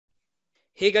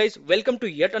Hey guys, welcome to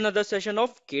yet another session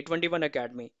of K21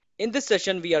 Academy. In this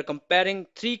session, we are comparing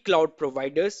three cloud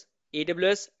providers,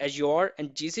 AWS, Azure,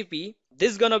 and GCP.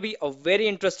 This is gonna be a very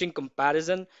interesting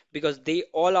comparison because they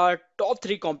all are top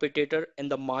three competitor in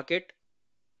the market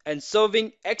and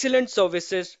serving excellent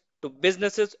services to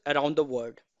businesses around the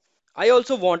world. I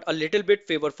also want a little bit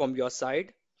favor from your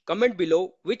side. Comment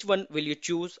below which one will you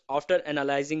choose after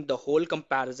analyzing the whole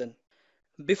comparison.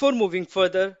 Before moving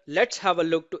further, let's have a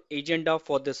look to agenda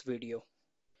for this video.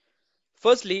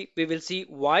 Firstly, we will see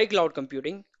why cloud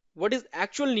computing, what is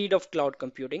actual need of cloud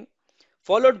computing,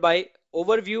 followed by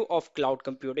overview of cloud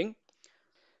computing,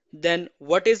 then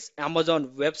what is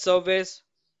Amazon Web Service,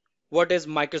 what is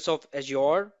Microsoft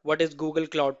Azure, what is Google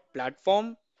Cloud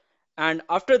Platform, and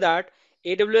after that,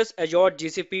 AWS, Azure,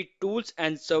 GCP tools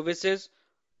and services,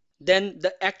 then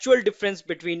the actual difference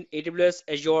between AWS,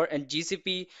 Azure and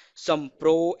GCP, some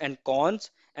pro and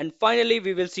cons, and finally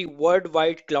we will see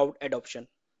worldwide cloud adoption.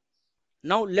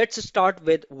 Now let's start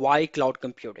with why cloud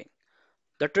computing.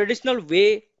 The traditional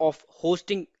way of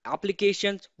hosting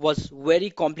applications was very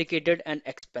complicated and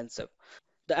expensive.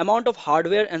 The amount of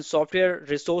hardware and software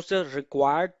resources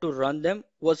required to run them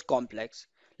was complex.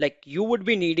 Like you would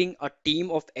be needing a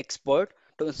team of experts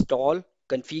to install,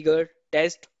 configure,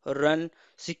 test, run,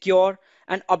 secure,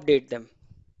 and update them.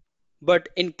 But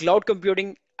in cloud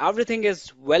computing, everything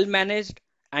is well managed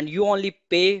and you only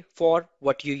pay for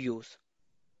what you use.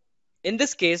 In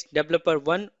this case, developer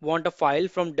 1 want a file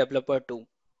from developer 2,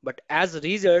 but as a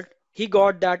result, he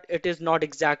got that it is not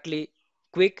exactly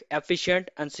quick,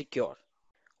 efficient, and secure.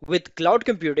 With cloud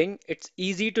computing, it's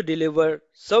easy to deliver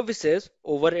services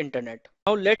over internet.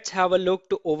 Now let's have a look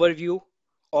to overview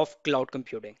of cloud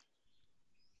computing.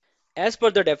 As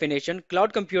per the definition,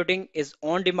 cloud computing is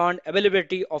on-demand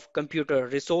availability of computer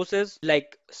resources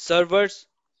like servers,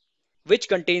 which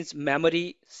contains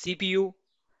memory, CPU,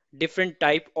 different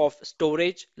type of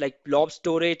storage like blob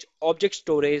storage, object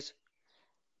storage,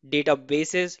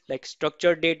 databases like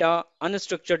structured data,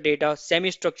 unstructured data,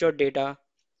 semi-structured data,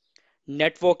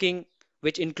 networking,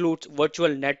 which includes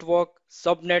virtual network,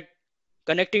 subnet,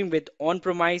 connecting with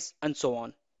on-premise, and so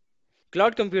on.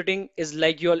 Cloud computing is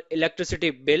like your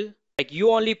electricity bill, like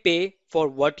you only pay for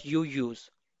what you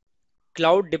use.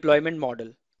 Cloud deployment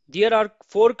model. There are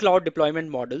four cloud deployment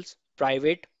models: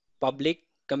 private, public,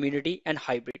 community, and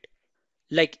hybrid.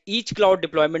 Like each cloud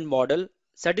deployment model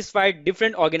satisfies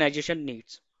different organization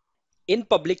needs. In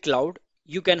public cloud,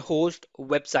 you can host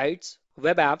websites,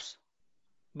 web apps,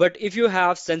 but if you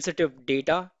have sensitive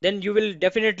data, then you will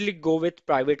definitely go with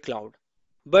private cloud.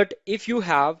 But if you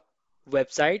have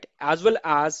website as well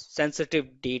as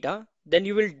sensitive data, then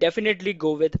you will definitely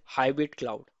go with hybrid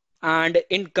cloud. And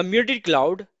in community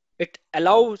cloud, it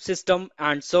allows system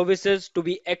and services to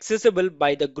be accessible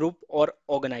by the group or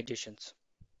organizations.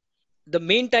 The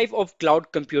main type of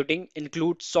cloud computing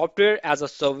includes software as a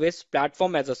service,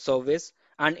 platform as a service,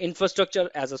 and infrastructure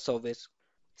as a service.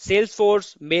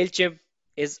 Salesforce, MailChimp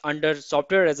is under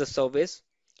software as a service.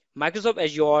 Microsoft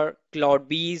Azure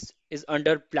CloudBees is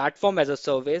under platform as a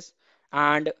service,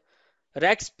 and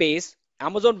Rackspace,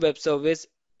 Amazon Web Service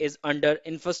is under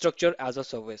infrastructure as a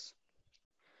service.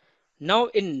 Now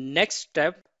in next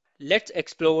step, let's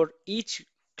explore each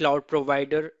cloud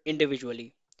provider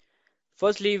individually.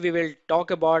 Firstly, we will talk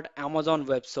about Amazon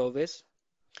Web Service.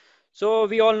 So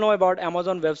we all know about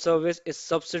Amazon Web Service is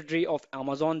subsidiary of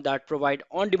Amazon that provide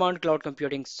on-demand cloud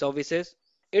computing services.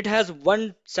 It has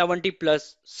 170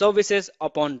 plus services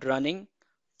upon running.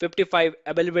 55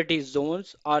 availability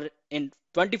zones are in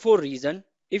 24 regions.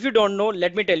 If you don't know,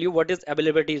 let me tell you what is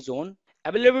availability zone.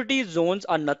 Availability zones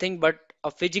are nothing but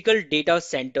a physical data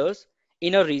centers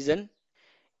in a region.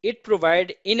 It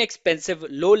provides inexpensive,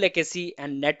 low latency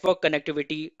and network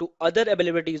connectivity to other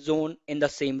availability zone in the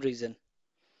same region.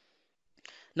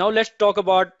 Now let's talk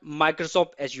about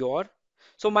Microsoft Azure.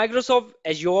 So Microsoft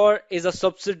Azure is a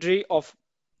subsidiary of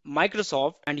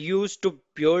Microsoft and used to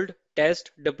build,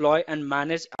 test, deploy and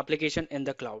manage application in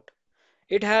the cloud.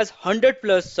 It has 100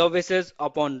 plus services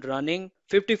upon running,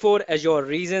 54 Azure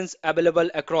regions available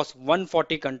across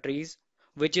 140 countries,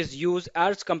 which is used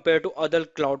as compared to other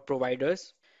cloud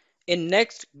providers. In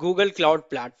next, Google Cloud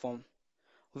Platform.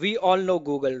 We all know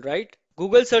Google, right?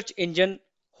 Google search engine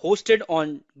hosted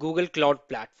on Google Cloud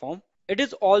Platform. It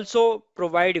is also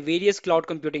provide various cloud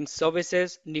computing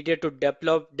services needed to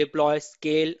develop, deploy,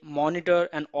 scale, monitor,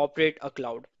 and operate a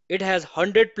cloud. It has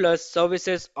 100 plus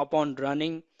services upon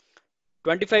running,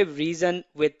 25 region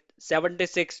with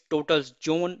 76 total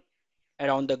zone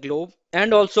around the globe,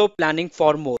 and also planning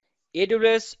for more.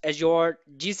 AWS, Azure,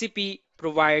 GCP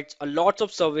provides a lot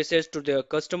of services to their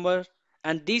customers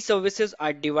and these services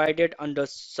are divided under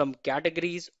some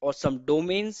categories or some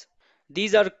domains.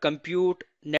 These are compute,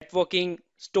 networking,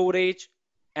 storage,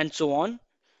 and so on.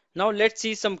 Now let's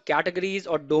see some categories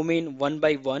or domain one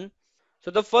by one.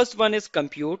 So the first one is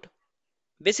compute.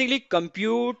 Basically,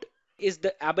 compute is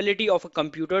the ability of a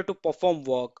computer to perform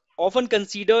work, often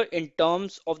considered in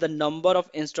terms of the number of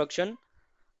instructions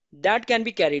that can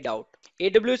be carried out.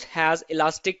 AWS has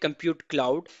Elastic Compute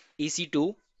Cloud,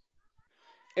 EC2.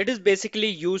 It is basically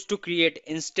used to create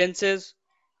instances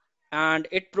and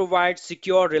it provides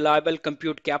secure, reliable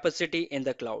compute capacity in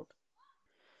the cloud.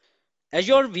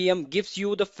 Azure VM gives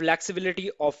you the flexibility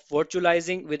of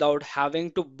virtualizing without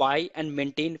having to buy and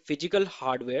maintain physical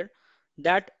hardware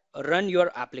that run your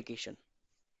application.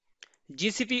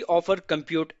 GCP offers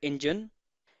Compute Engine.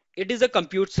 It is a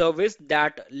compute service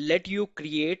that let you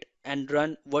create and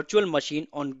run virtual machine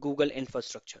on Google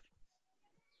infrastructure.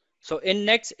 So in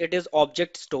next, it is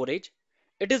object storage.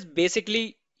 It is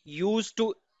basically used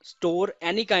to store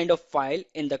any kind of file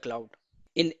in the cloud.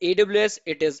 In AWS,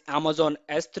 it is Amazon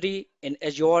S3. In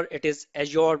Azure, it is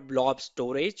Azure Blob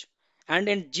Storage. And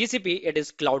in GCP, it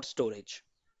is cloud storage.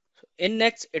 In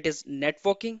next, it is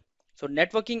networking. So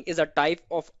networking is a type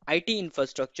of IT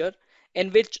infrastructure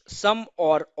in which some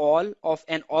or all of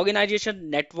an organization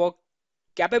network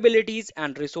capabilities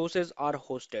and resources are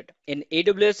hosted. In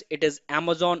AWS, it is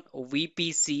Amazon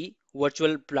VPC,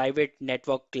 Virtual Private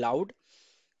Network Cloud.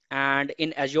 And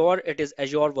in Azure, it is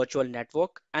Azure Virtual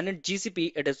Network. And in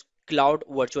GCP, it is Cloud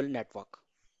Virtual Network.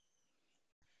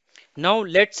 Now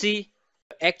let's see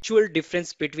the actual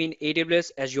difference between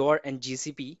AWS, Azure, and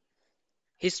GCP.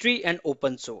 History and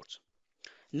open source.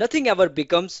 Nothing ever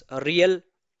becomes real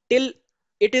till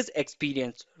it is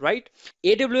experienced, right?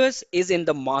 AWS is in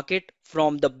the market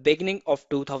from the beginning of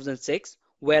 2006,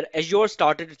 where Azure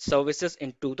started its services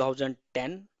in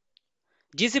 2010.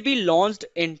 GCP launched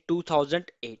in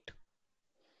 2008.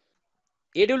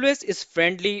 AWS is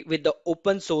friendly with the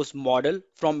open source model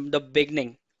from the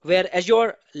beginning, where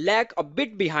Azure lag a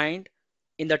bit behind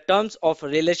in the terms of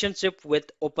relationship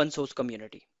with open source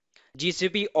community.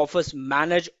 GCP offers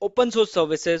managed open source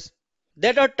services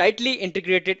that are tightly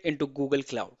integrated into Google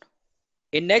Cloud.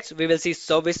 In next, we will see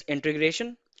service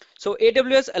integration. So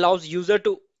AWS allows user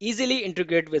to easily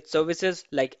integrate with services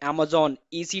like Amazon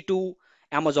EC2,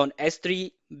 Amazon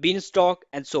S3, Beanstalk,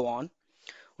 and so on,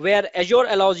 where Azure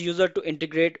allows user to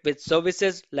integrate with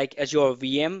services like Azure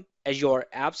VM, Azure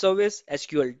App Service,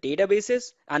 SQL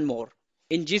databases, and more.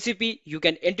 In GCP, you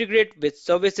can integrate with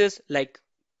services like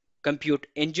Compute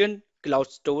Engine,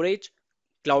 Cloud Storage,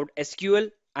 Cloud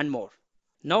SQL, and more.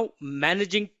 Now,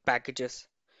 managing packages.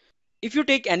 If you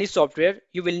take any software,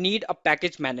 you will need a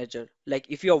package manager. Like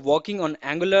if you are working on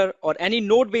Angular or any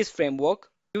node-based framework,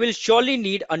 you will surely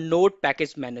need a node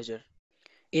package manager.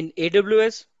 In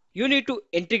AWS, you need to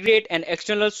integrate an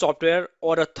external software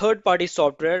or a third-party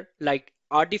software like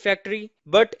Artifactory.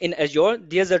 But in Azure,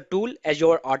 there's a tool,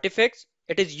 Azure Artifacts.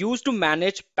 It is used to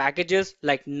manage packages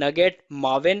like Nugget,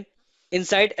 Maven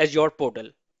inside Azure portal.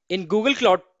 In Google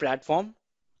Cloud Platform,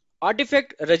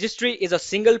 Artifact Registry is a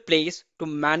single place to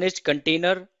manage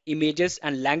container, images,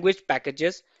 and language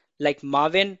packages like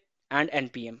Maven and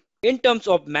NPM. In terms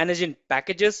of managing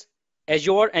packages,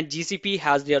 Azure and GCP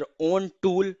has their own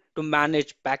tool to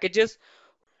manage packages,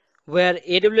 where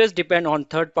AWS depend on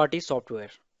third-party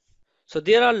software. So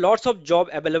there are lots of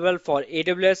jobs available for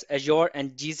AWS, Azure,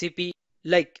 and GCP.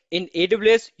 Like in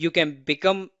AWS, you can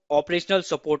become operational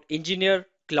support engineer,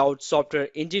 cloud software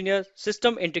engineer,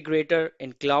 system integrator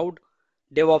in cloud,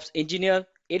 DevOps engineer,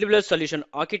 AWS solution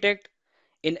architect.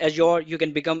 In Azure, you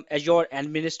can become Azure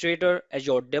administrator,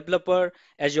 Azure developer,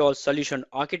 Azure solution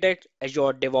architect,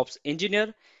 Azure DevOps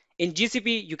engineer. In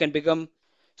GCP, you can become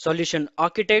solution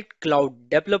architect, cloud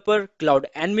developer, cloud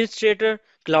administrator,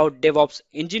 cloud DevOps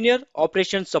engineer,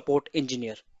 operation support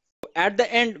engineer. At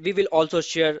the end, we will also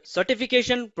share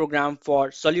certification program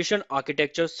for solution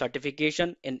architecture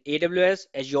certification in AWS,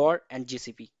 Azure, and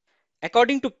GCP.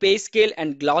 According to PayScale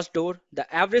and Glassdoor,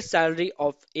 the average salary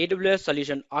of AWS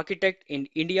solution architect in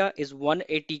India is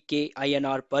 180k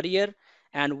INR per year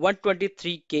and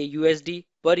 123k USD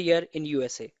per year in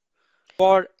USA.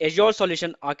 For Azure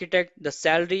solution architect, the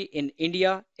salary in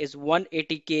India is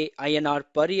 180k INR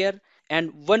per year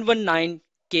and 119k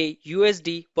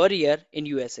USD per year in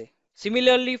USA.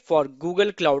 Similarly, for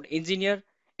Google Cloud Engineer,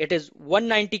 it is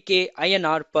 190k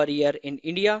INR per year in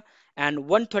India and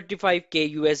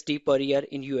 135k USD per year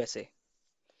in USA.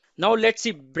 Now let's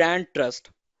see brand trust.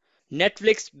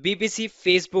 Netflix, BBC,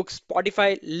 Facebook,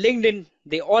 Spotify, LinkedIn,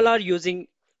 they all are using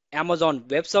Amazon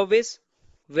Web Service,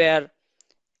 where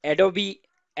Adobe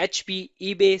HP,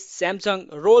 eBay,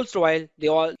 Samsung, Rolls-Royce, they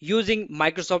all using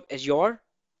Microsoft Azure.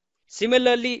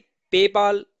 Similarly,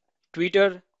 PayPal,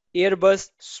 Twitter, Airbus,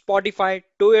 Spotify,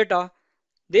 Toyota,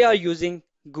 they are using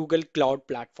Google Cloud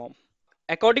Platform.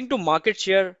 According to market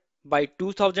share by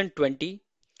 2020,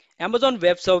 Amazon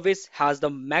Web Service has the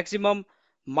maximum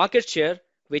market share,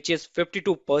 which is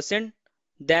 52%.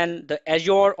 Then the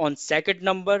Azure on second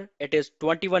number, it is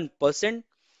 21%.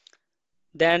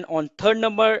 Then on third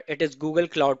number, it is Google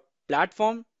Cloud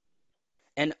Platform,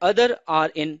 and other are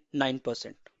in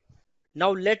 9%.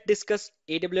 Now let's discuss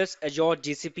AWS, Azure,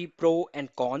 GCP pro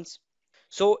and cons.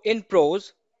 So in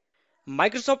pros,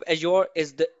 Microsoft Azure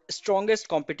is the strongest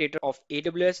competitor of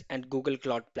AWS and Google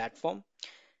Cloud Platform.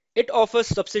 It offers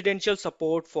substantial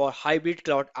support for hybrid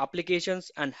cloud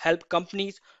applications and help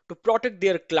companies to protect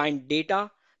their client data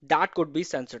that could be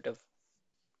sensitive.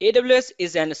 AWS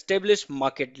is an established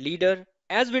market leader.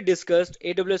 As we discussed,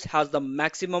 AWS has the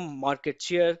maximum market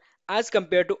share as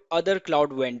compared to other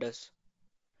cloud vendors,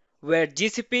 where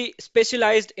GCP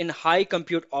specialized in high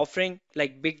compute offering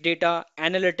like big data,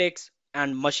 analytics,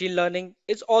 and machine learning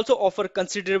is also offer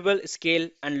considerable scale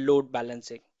and load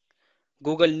balancing.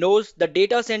 Google knows the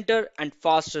data center and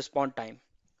fast response time.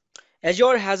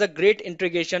 Azure has a great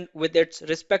integration with its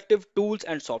respective tools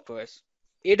and softwares.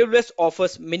 AWS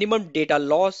offers minimum data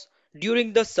loss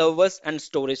during the servers and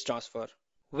storage transfer.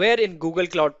 Where in Google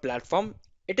Cloud Platform,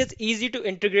 it is easy to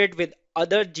integrate with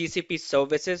other GCP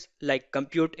services like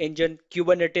Compute Engine,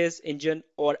 Kubernetes Engine,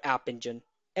 or App Engine.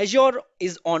 Azure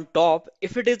is on top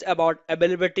if it is about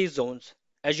availability zones.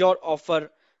 Azure offer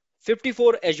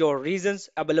 54 Azure regions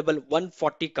available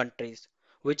 140 countries,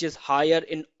 which is higher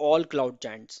in all cloud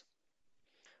giants.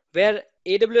 Where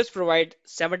AWS provide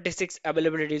 76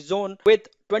 availability zone with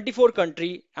 24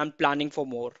 country and planning for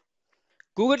more.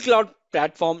 Google Cloud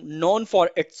Platform known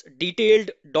for its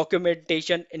detailed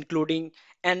documentation including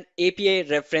an API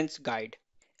reference guide.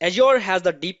 Azure has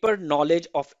the deeper knowledge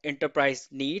of enterprise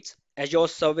needs. Azure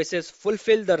services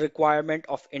fulfill the requirement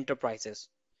of enterprises.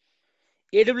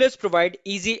 AWS provide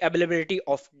easy availability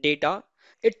of data.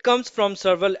 It comes from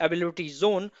server availability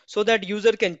zone so that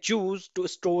user can choose to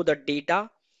store the data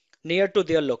near to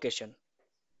their location.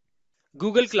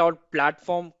 Google Cloud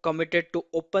Platform committed to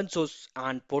open source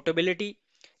and portability.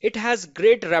 It has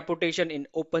great reputation in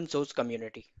open source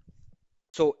community.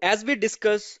 So as we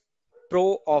discuss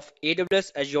pro of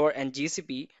AWS, Azure and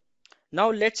GCP,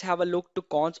 now let's have a look to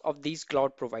cons of these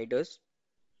cloud providers.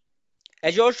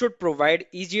 Azure should provide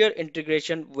easier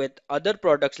integration with other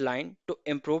products line to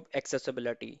improve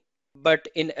accessibility. But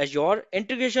in Azure,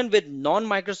 integration with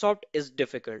non-Microsoft is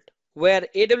difficult. Where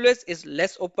AWS is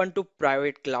less open to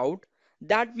private cloud,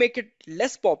 that make it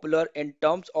less popular in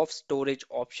terms of storage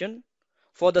option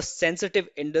for the sensitive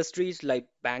industries like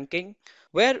banking,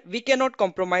 where we cannot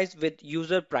compromise with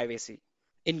user privacy.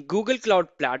 In Google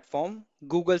Cloud Platform,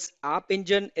 Google's App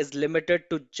Engine is limited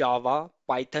to Java,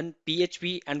 Python,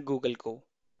 PHP, and Google Go.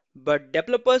 But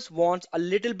developers want a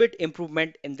little bit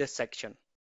improvement in this section.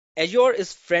 Azure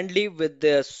is friendly with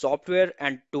their software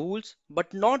and tools,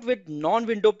 but not with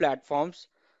non-window platforms.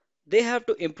 They have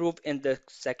to improve in this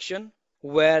section,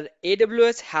 where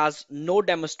AWS has no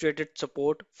demonstrated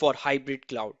support for hybrid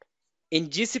cloud. In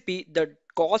GCP, the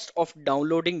cost of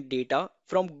downloading data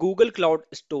from Google Cloud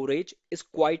Storage is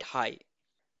quite high.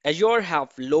 Azure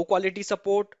have low quality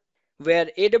support, where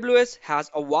AWS has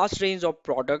a vast range of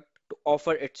product to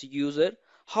offer its user.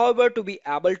 However, to be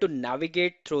able to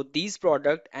navigate through these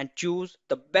products and choose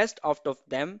the best out of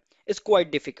them is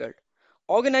quite difficult.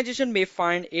 Organization may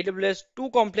find AWS too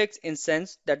complex in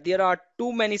sense that there are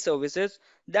too many services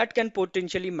that can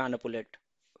potentially manipulate.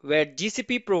 Where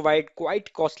GCP provide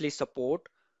quite costly support,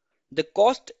 the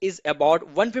cost is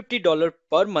about $150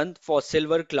 per month for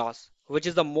silver class, which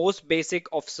is the most basic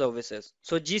of services.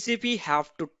 So GCP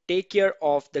have to take care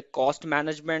of the cost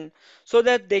management so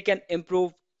that they can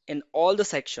improve in all the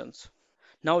sections.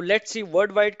 Now let's see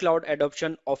worldwide cloud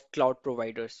adoption of cloud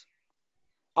providers.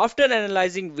 After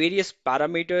analyzing various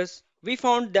parameters, we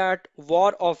found that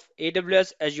war of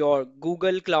AWS, Azure,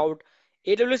 Google Cloud,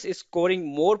 AWS is scoring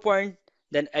more points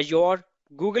than Azure,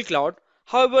 Google Cloud.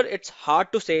 However, it's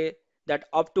hard to say that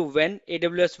up to when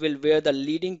AWS will wear the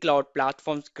leading cloud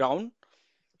platform's crown.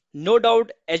 No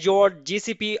doubt Azure,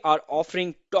 GCP are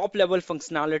offering top level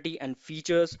functionality and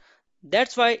features.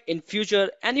 That's why in future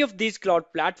any of these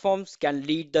cloud platforms can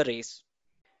lead the race.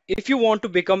 If you want to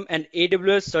become an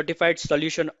AWS certified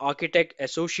solution architect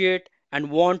associate and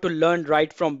want to learn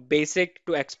right from basic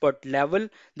to expert level,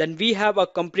 then we have a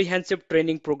comprehensive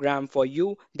training program for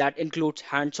you that includes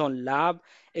hands-on lab,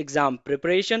 exam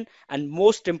preparation, and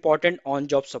most important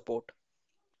on-job support.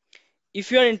 If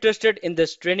you are interested in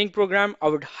this training program, I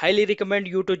would highly recommend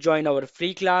you to join our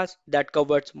free class that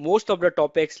covers most of the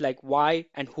topics like why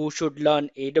and who should learn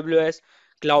AWS,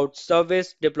 cloud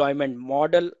service deployment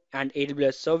model and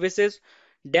AWS services,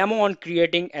 demo on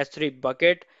creating S3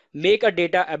 bucket, make a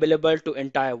data available to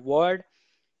entire world,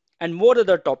 and more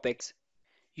other topics.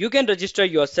 You can register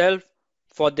yourself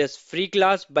for this free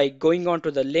class by going on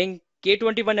to the link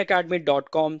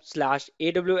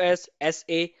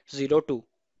k21academy.com/AWSSA02.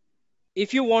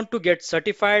 If you want to get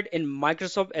certified in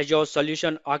Microsoft Azure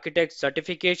Solution Architect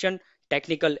Certification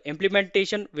Technical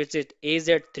Implementation, which is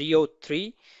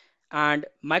AZ303, and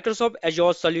Microsoft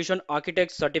Azure Solution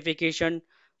Architect Certification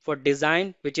for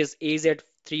Design, which is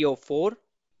AZ304,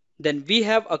 then we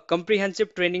have a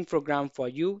comprehensive training program for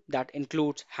you that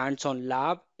includes hands-on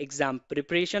lab, exam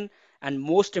preparation, and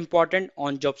most important,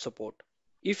 on-job support.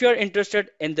 If you are interested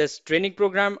in this training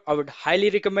program, I would highly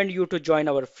recommend you to join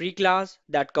our free class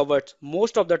that covers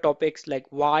most of the topics like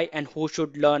why and who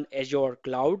should learn Azure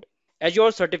Cloud,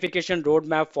 Azure Certification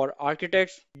Roadmap for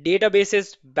Architects,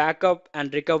 Databases, Backup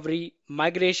and Recovery,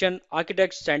 Migration,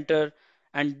 Architect Center,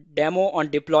 and demo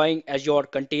on deploying Azure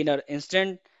Container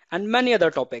Instance, and many other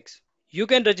topics. You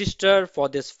can register for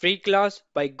this free class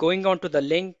by going on to the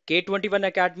link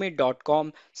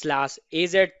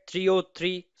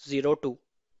k21academy.com/AZ30302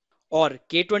 or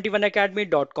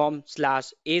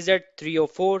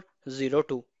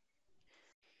k21academy.com/AZ30402.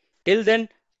 Till then,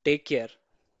 take care.